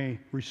that you may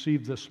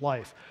receive this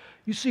life.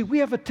 You see, we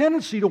have a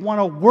tendency to want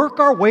to work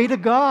our way to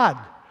God,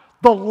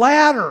 the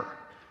ladder.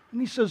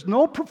 And he says,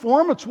 no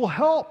performance will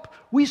help.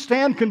 We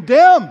stand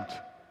condemned.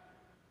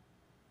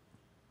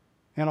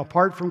 And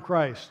apart from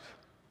Christ,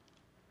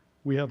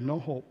 we have no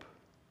hope.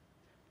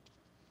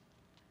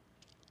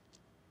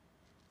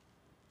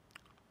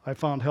 I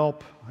found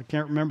help. I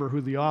can't remember who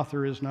the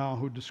author is now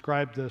who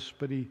described this,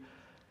 but he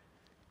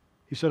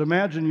said,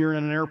 imagine you're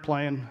in an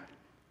airplane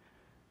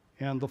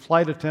and the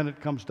flight attendant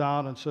comes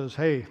down and says,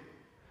 hey,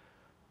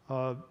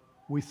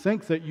 we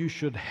think that you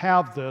should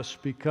have this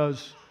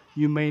because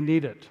you may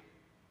need it.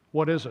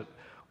 What is it?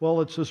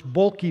 Well, it's this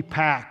bulky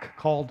pack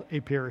called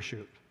a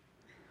parachute.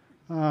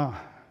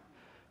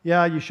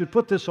 Yeah, you should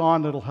put this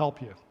on, it'll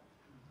help you.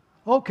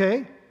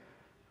 Okay,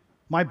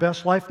 my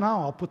best life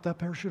now, I'll put that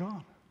parachute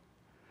on.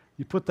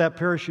 You put that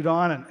parachute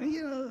on and,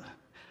 you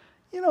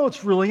know,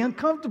 it's really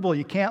uncomfortable.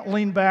 You can't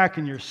lean back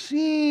in your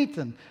seat,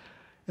 and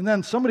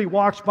then somebody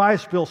walks by,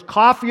 spills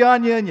coffee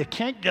on you, and you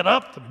can't get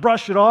up to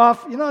brush it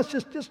off. You know, it's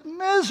just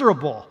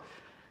miserable.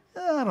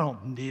 I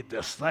don't need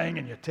this thing,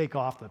 and you take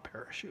off the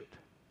parachute.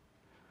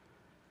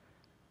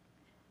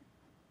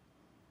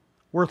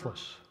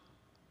 Worthless.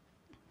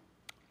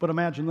 But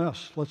imagine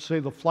this. Let's say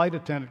the flight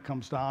attendant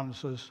comes down and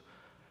says,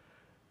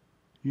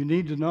 you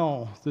need to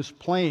know this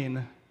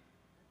plane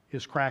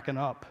is cracking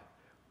up.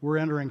 We're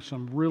entering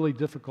some really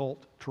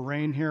difficult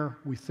terrain here.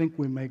 We think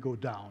we may go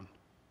down.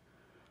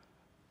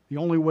 The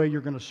only way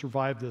you're going to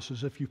survive this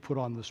is if you put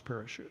on this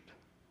parachute.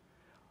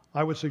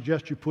 I would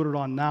suggest you put it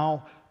on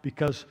now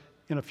because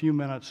in a few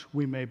minutes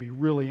we may be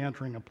really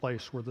entering a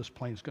place where this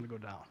plane's going to go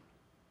down.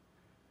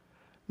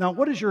 Now,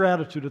 what is your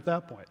attitude at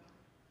that point?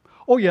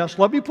 Oh, yes,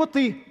 let me put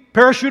the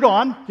parachute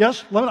on.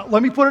 Yes,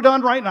 let me put it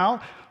on right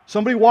now.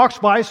 Somebody walks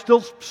by,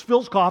 still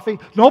spills coffee.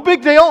 No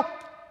big deal.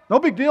 No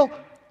big deal.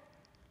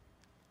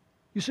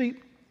 You see,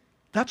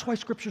 that's why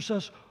Scripture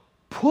says,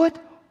 put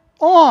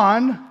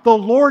on the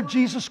Lord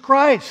Jesus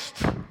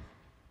Christ.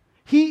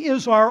 He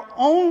is our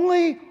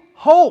only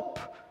hope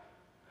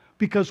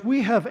because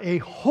we have a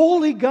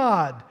holy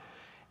God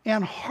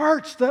and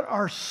hearts that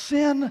are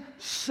sin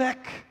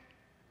sick.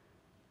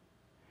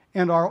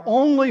 And our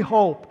only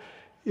hope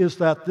is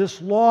that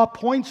this law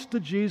points to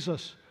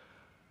Jesus,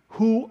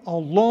 who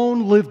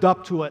alone lived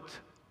up to it.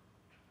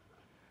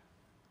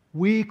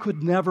 We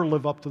could never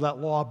live up to that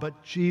law,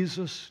 but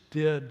Jesus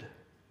did.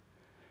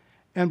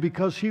 And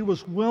because he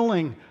was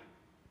willing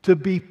to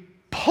be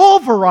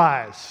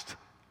pulverized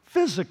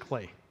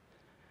physically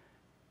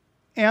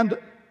and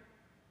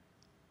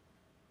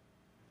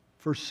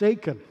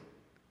forsaken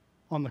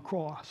on the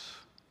cross,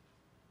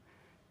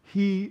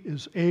 he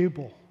is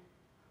able,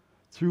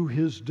 through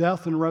his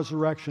death and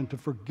resurrection, to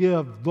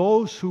forgive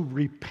those who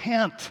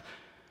repent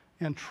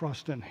and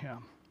trust in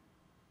him.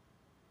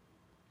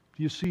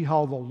 Do you see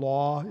how the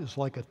law is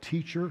like a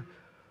teacher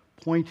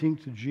pointing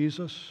to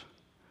Jesus?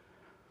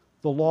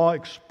 The law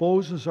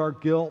exposes our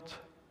guilt,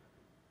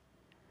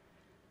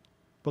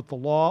 but the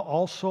law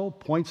also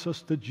points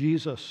us to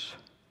Jesus.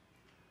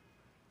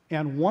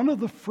 And one of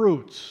the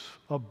fruits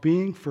of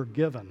being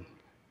forgiven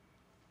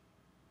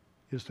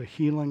is the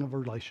healing of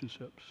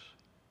relationships.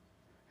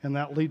 And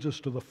that leads us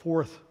to the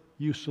fourth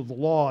use of the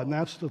law, and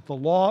that's that the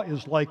law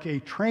is like a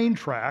train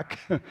track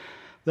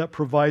that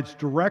provides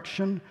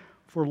direction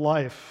for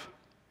life.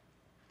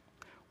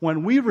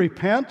 When we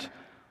repent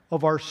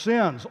of our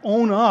sins,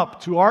 own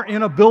up to our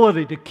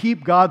inability to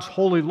keep God's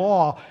holy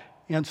law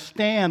and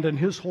stand in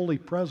His holy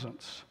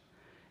presence,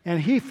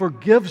 and He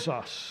forgives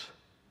us,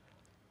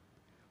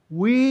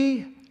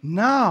 we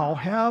now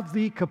have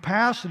the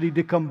capacity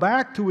to come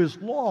back to His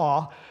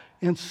law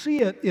and see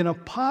it in a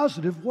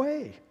positive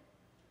way.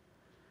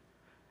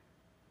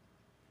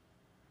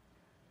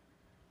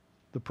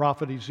 The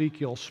prophet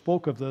Ezekiel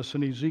spoke of this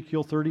in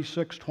Ezekiel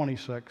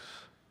 36:26.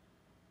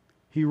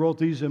 He wrote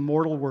these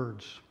immortal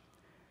words.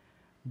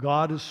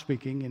 God is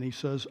speaking, and He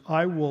says,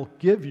 I will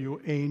give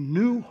you a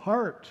new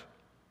heart,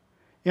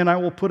 and I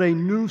will put a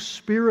new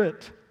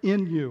spirit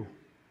in you.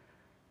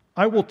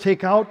 I will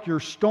take out your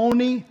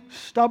stony,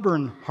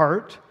 stubborn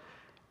heart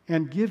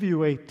and give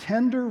you a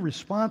tender,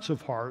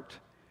 responsive heart,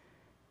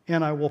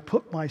 and I will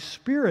put my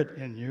spirit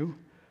in you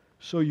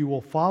so you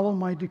will follow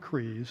my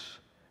decrees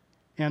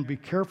and be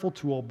careful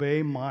to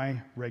obey my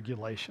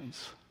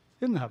regulations.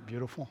 Isn't that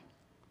beautiful?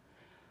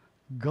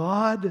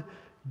 God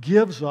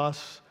gives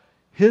us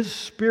His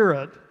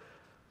Spirit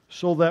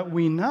so that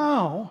we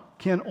now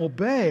can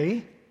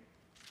obey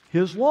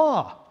His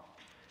law.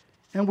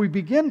 And we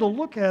begin to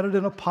look at it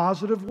in a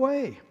positive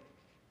way.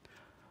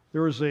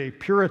 There was a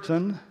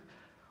Puritan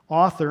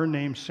author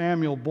named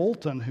Samuel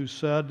Bolton who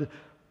said,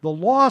 the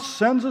law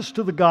sends us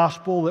to the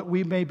gospel that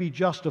we may be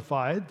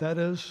justified, that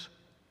is,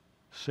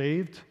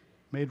 saved,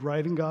 made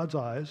right in God's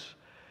eyes.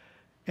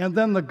 And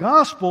then the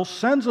gospel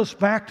sends us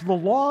back to the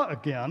law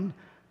again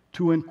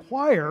to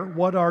inquire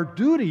what our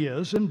duty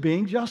is in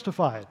being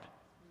justified.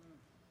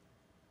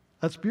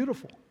 That's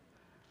beautiful.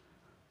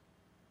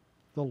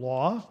 The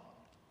law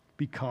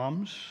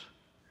becomes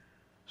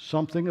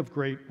something of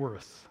great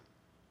worth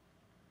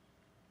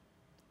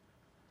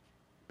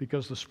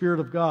because the Spirit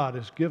of God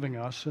is giving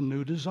us a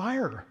new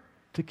desire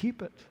to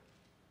keep it.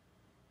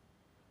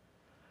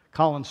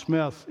 Colin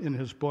Smith, in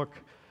his book,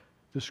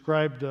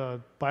 described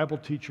Bible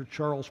teacher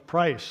Charles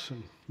Price,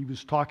 and he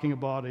was talking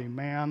about a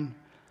man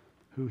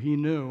who he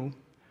knew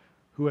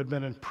who had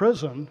been in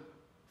prison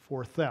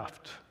for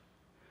theft.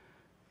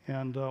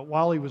 And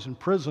while he was in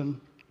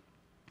prison,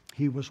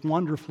 he was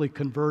wonderfully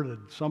converted.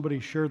 Somebody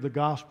shared the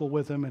gospel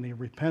with him, and he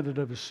repented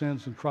of his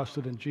sins and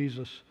trusted in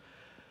Jesus.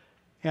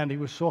 And he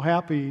was so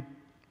happy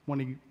when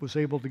he was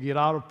able to get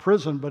out of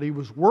prison, but he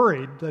was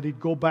worried that he'd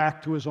go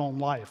back to his old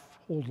life.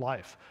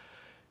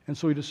 And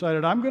so he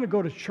decided, I'm going to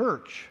go to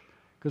church,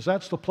 because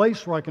that's the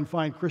place where I can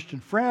find Christian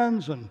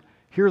friends and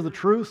hear the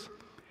truth.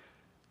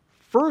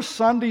 First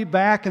Sunday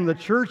back in the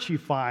church he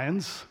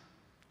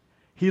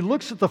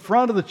looks at the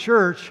front of the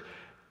church,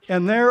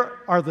 and there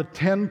are the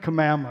 10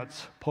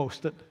 Commandments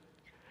posted.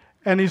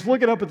 And he's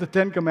looking up at the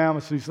 10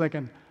 Commandments, and he's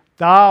thinking,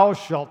 thou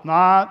shalt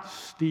not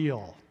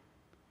steal.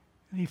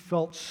 And he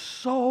felt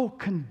so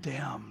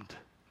condemned.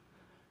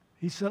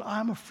 He said,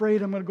 I'm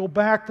afraid I'm going to go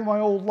back to my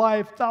old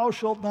life. Thou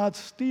shalt not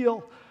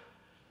steal.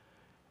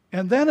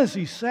 And then as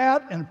he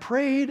sat and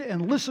prayed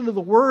and listened to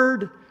the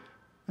Word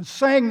and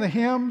sang the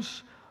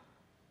hymns,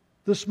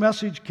 this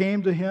message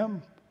came to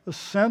him, a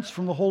sense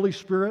from the Holy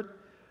Spirit.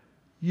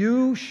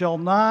 You shall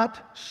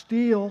not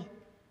steal.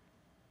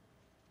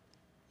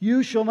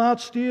 You shall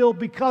not steal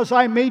because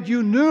I made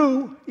you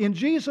new in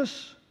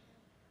Jesus.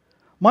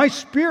 My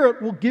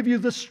Spirit will give you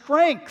the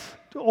strength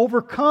to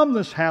overcome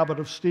this habit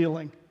of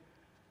stealing.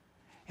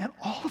 And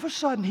all of a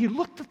sudden, he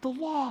looked at the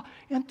law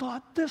and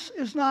thought, this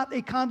is not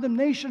a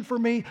condemnation for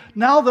me.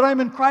 Now that I'm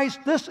in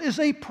Christ, this is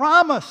a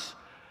promise.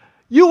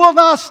 You will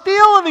not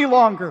steal any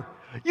longer.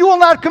 You will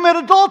not commit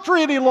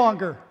adultery any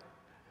longer.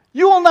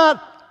 You will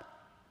not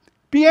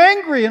be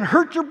angry and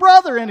hurt your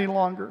brother any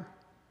longer.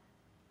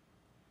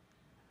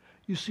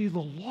 You see, the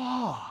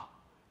law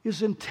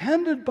is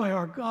intended by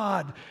our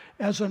God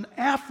as an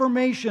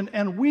affirmation,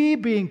 and we,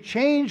 being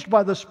changed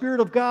by the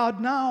Spirit of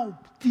God, now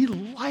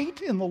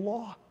delight in the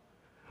law.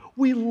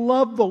 We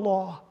love the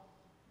law.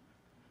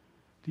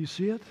 Do you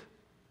see it?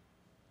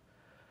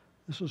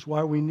 This is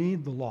why we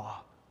need the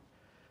law,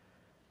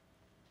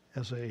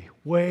 as a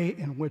way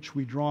in which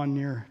we draw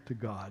near to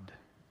God.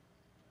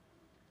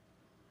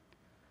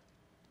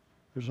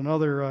 There's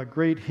another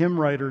great hymn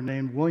writer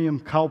named William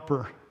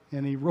Cowper,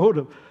 and he wrote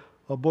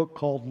a book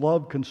called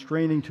Love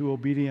Constraining to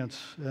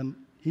Obedience, and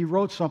he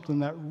wrote something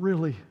that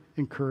really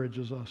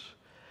encourages us.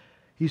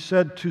 He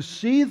said, to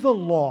see the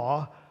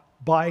law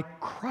by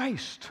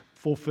Christ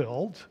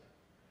fulfilled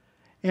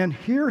and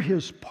hear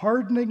His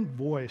pardoning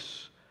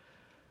voice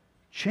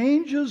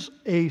changes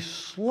a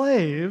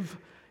slave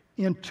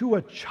into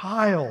a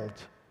child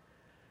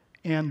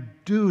and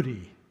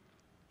duty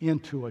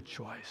into a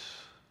choice.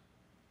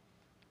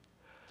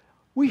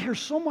 We hear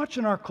so much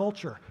in our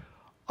culture,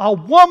 a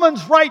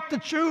woman's right to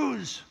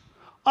choose,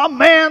 a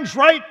man's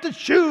right to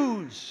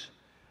choose.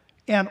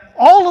 And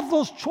all of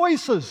those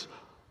choices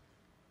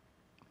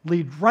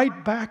lead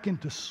right back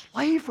into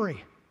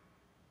slavery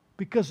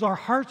because our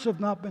hearts have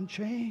not been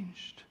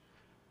changed.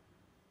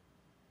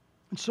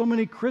 And so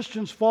many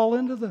Christians fall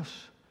into this.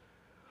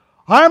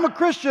 I'm a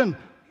Christian,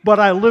 but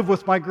I live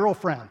with my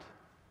girlfriend.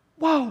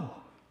 Whoa.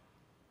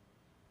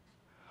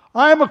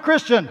 I'm a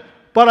Christian,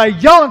 but I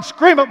yell and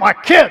scream at my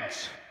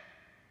kids.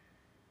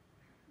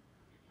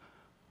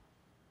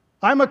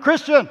 I'm a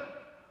Christian,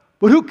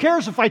 but who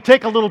cares if I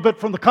take a little bit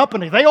from the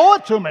company? They owe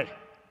it to me.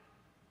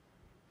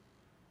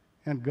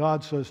 And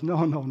God says,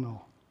 no, no,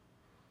 no.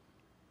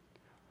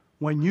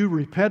 When you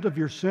repent of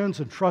your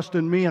sins and trust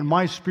in me and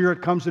my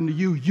Spirit comes into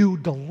you, you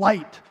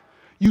delight.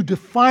 You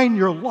define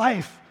your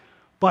life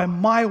by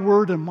my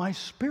word and my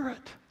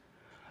Spirit,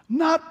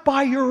 not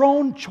by your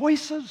own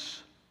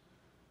choices.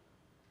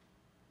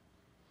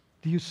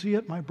 Do you see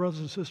it, my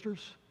brothers and sisters?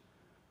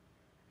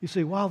 You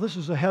say, wow, this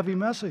is a heavy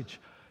message.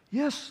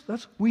 Yes,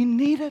 we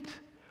need it.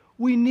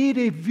 We need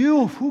a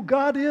view of who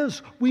God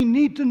is. We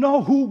need to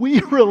know who we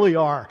really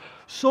are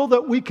so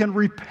that we can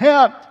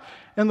repent.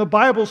 And the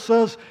Bible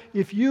says,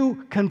 if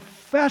you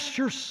confess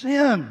your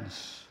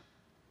sins,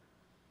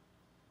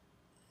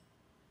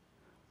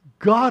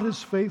 God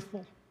is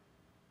faithful,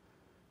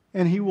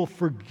 and He will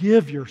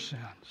forgive your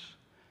sins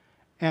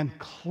and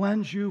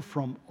cleanse you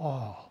from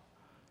all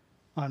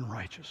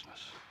unrighteousness.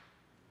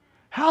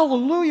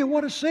 Hallelujah,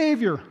 what a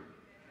Savior!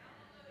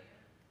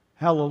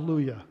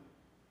 Hallelujah,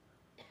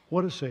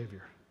 what a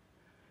Savior.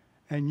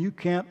 And you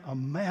can't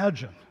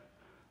imagine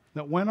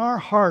that when our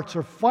hearts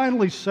are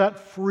finally set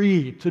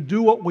free to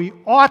do what we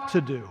ought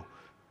to do,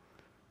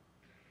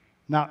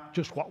 not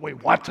just what we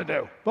want to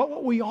do, but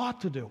what we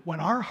ought to do, when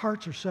our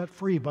hearts are set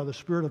free by the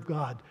Spirit of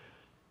God,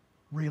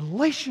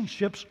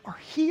 relationships are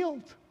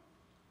healed.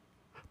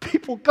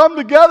 People come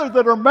together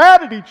that are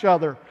mad at each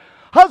other.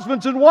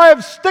 Husbands and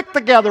wives stick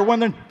together when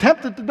they're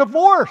tempted to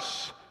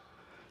divorce.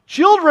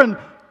 Children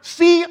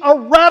see a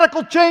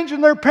radical change in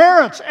their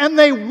parents, and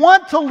they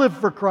want to live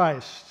for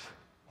Christ.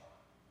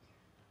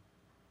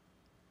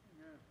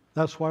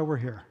 That's why we're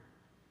here.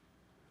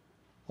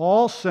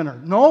 All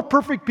sinners. No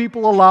perfect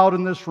people allowed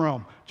in this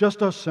room.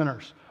 Just us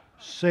sinners.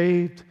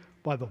 Saved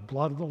by the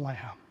blood of the Lamb.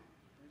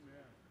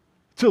 Amen.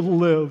 To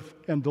live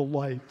and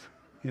delight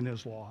in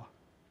His law.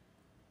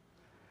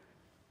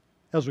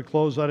 As we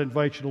close, I'd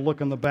invite you to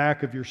look in the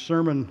back of your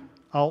sermon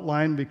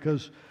outline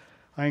because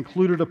I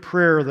included a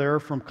prayer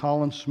there from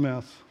Colin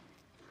Smith.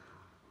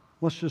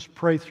 Let's just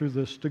pray through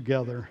this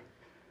together.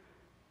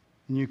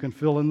 And you can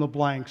fill in the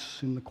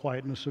blanks in the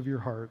quietness of your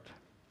heart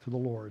to the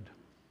Lord.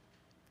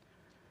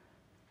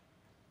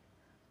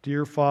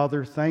 Dear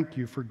Father, thank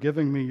you for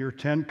giving me your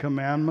 10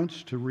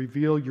 commandments to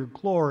reveal your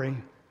glory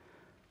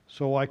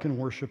so I can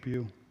worship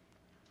you.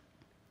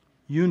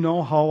 You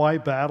know how I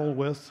battle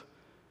with,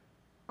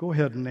 go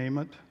ahead and name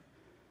it.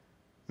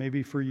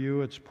 Maybe for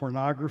you it's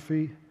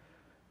pornography,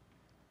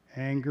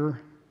 anger,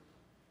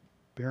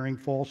 bearing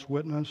false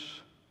witness,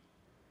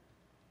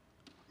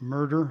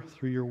 murder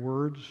through your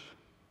words.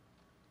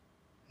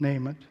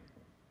 Name it.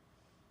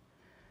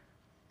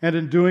 And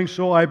in doing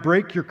so, I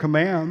break your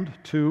command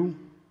to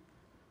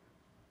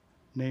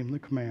name the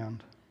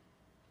command.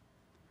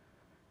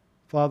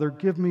 Father,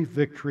 give me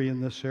victory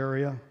in this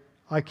area.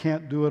 I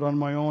can't do it on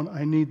my own.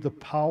 I need the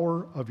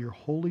power of your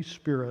Holy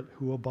Spirit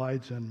who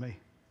abides in me.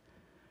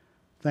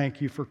 Thank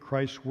you for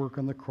Christ's work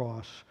on the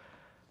cross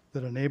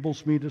that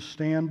enables me to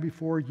stand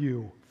before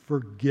you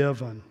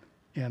forgiven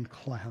and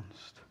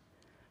cleansed.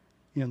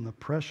 In the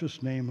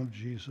precious name of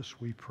Jesus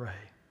we pray.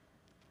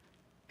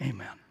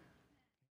 Amen.